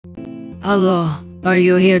Hello, are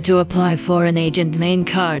you here to apply for an agent main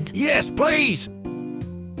card? Yes, please.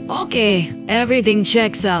 Okay, everything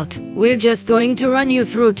checks out. We're just going to run you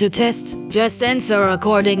through two tests. Just answer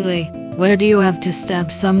accordingly. Where do you have to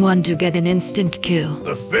stab someone to get an instant kill?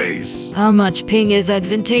 The face. How much ping is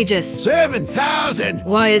advantageous? 7,000.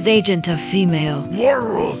 Why is agent a female?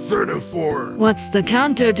 Moral 34. What's the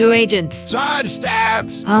counter to agents? Side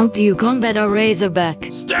stabs. How do you combat a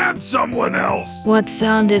razorback? Stab someone else. What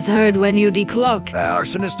sound is heard when you decloak?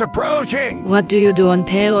 Arsonist approaching. What do you do on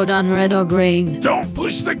payload on red or green? Don't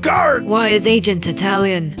push the cart. Why is agent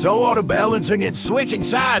Italian? So auto-balancing and switching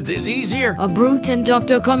sides is easier. A brute and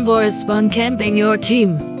Dr. Combo is spawn camping your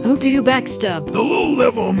team. Who do you backstab? The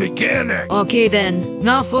low-level mechanic. Okay then,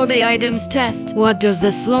 now for the items test. What does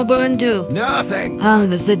the slow burn do? Nothing. How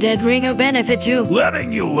does the dead ringer benefit you?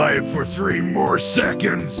 Letting you live for 3 more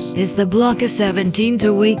seconds. Is the block a 17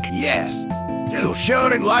 to weak? Yes. 2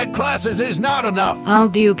 shooting light classes is not enough. How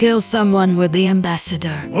do you kill someone with the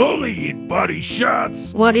ambassador? Only eat body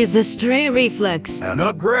shots. What is the stray reflex? An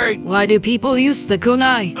upgrade. Why do people use the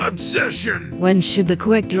kunai? Obsession. When should the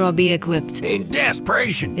quick draw be equipped? In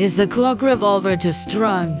desperation. Is the clock revolver too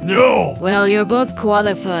strong? No. Well, you're both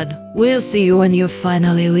qualified. We'll see you when you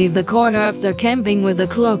finally leave the corner after camping with the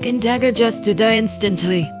cloak and dagger just to die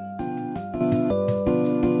instantly.